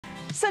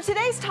So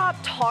today's top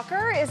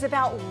talker is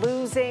about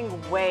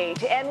losing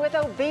weight. And with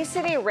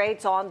obesity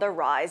rates on the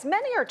rise,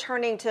 many are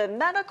turning to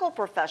medical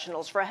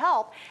professionals for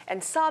help,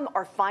 and some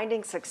are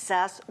finding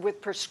success with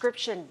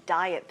prescription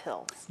diet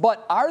pills.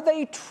 But are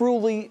they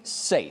truly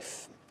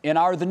safe? In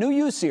our The New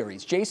You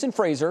series, Jason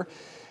Frazer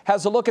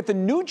has a look at the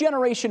new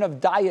generation of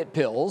diet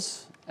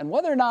pills and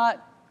whether or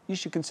not you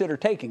should consider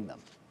taking them.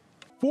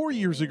 4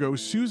 years ago,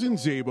 Susan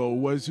Szabo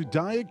was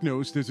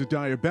diagnosed as a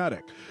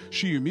diabetic.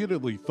 She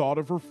immediately thought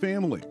of her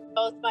family.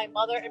 Both my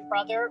mother and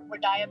brother were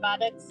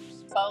diabetics.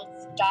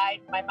 Both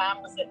died. My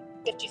mom was at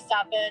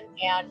 57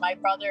 and my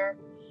brother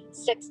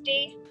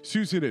 60.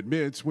 Susan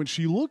admits when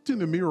she looked in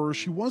the mirror,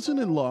 she wasn't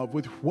in love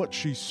with what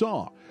she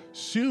saw.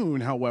 Soon,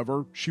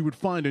 however, she would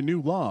find a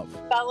new love.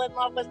 Fell in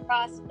love with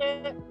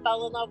CrossFit,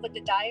 fell in love with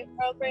the diet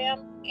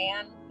program,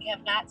 and we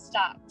have not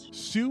stopped.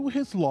 Sue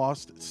has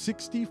lost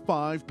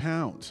 65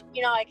 pounds.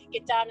 You know, I can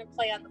get down and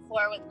play on the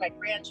floor with my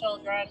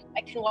grandchildren.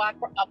 I can walk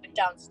up and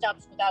down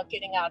steps without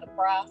getting out of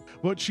breath.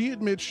 But she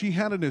admits she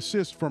had an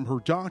assist from her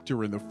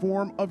doctor in the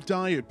form of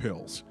diet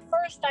pills.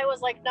 First, I was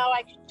like, no,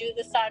 I can do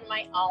this on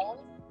my own.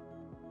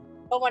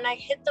 But when I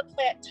hit the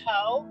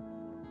plateau,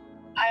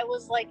 I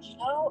was like,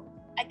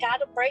 I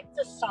gotta break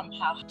this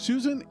somehow.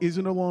 Susan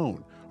isn't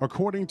alone.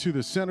 According to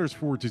the Centers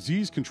for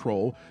Disease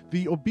Control,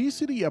 the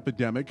obesity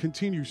epidemic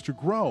continues to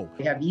grow.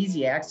 We have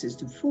easy access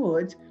to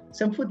food.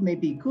 Some food may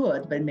be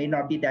good, but may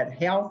not be that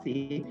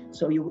healthy.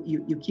 So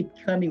you keep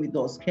coming with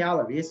those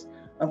calories.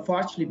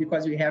 Unfortunately,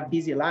 because we have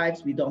busy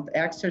lives, we don't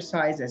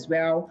exercise as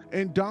well.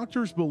 And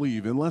doctors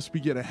believe unless we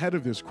get ahead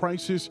of this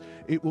crisis,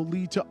 it will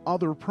lead to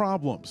other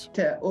problems.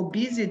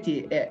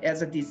 Obesity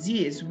as a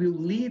disease will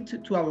lead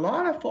to a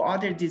lot of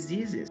other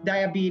diseases.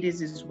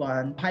 Diabetes is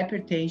one,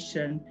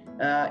 hypertension,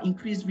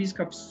 increased risk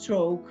of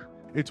stroke.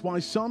 It's why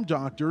some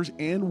doctors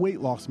and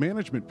weight loss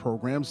management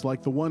programs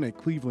like the one at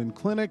Cleveland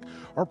Clinic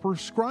are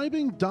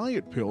prescribing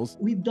diet pills.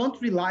 We don't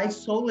rely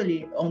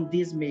solely on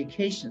these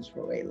medications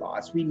for weight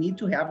loss. We need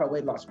to have a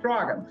weight loss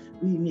program.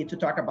 We need to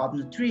talk about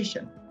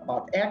nutrition,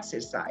 about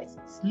exercise,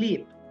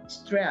 sleep,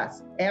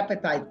 stress,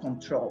 appetite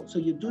control. So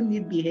you do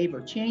need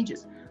behavior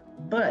changes.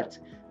 But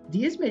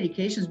these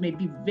medications may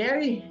be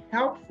very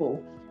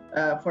helpful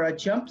for a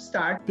jump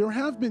start. There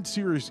have been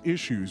serious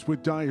issues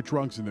with diet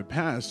drugs in the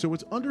past, so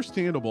it's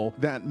understandable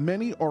that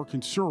many are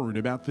concerned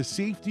about the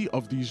safety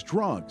of these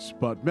drugs.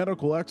 But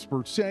medical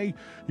experts say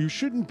you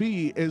shouldn't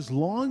be as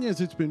long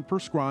as it's been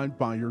prescribed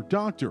by your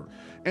doctor.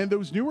 And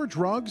those newer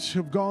drugs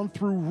have gone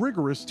through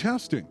rigorous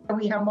testing.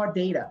 We have more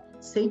data,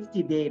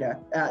 safety data,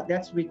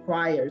 that's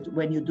required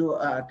when you do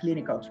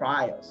clinical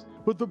trials.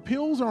 But the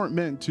pills aren't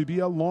meant to be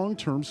a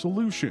long-term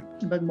solution.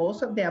 But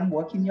most of them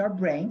work in your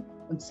brain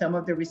on some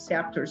of the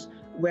receptors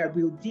where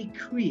will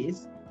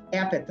decrease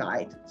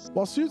appetite.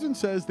 While Susan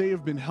says they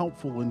have been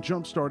helpful in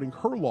jump-starting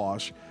her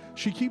loss,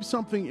 she keeps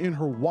something in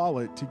her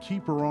wallet to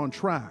keep her on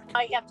track.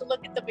 I have to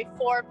look at the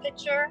before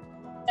picture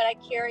that I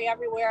carry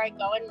everywhere I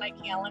go in my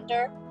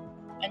calendar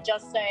and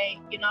just say,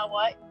 you know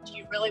what, do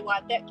you really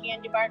want that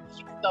candy bar? Because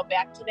you could go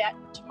back to that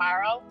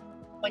tomorrow.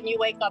 When you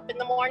wake up in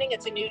the morning,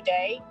 it's a new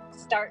day.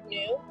 Start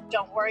new.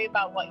 Don't worry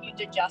about what you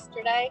did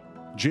yesterday.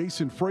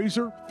 Jason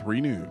Frazer,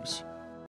 3 News.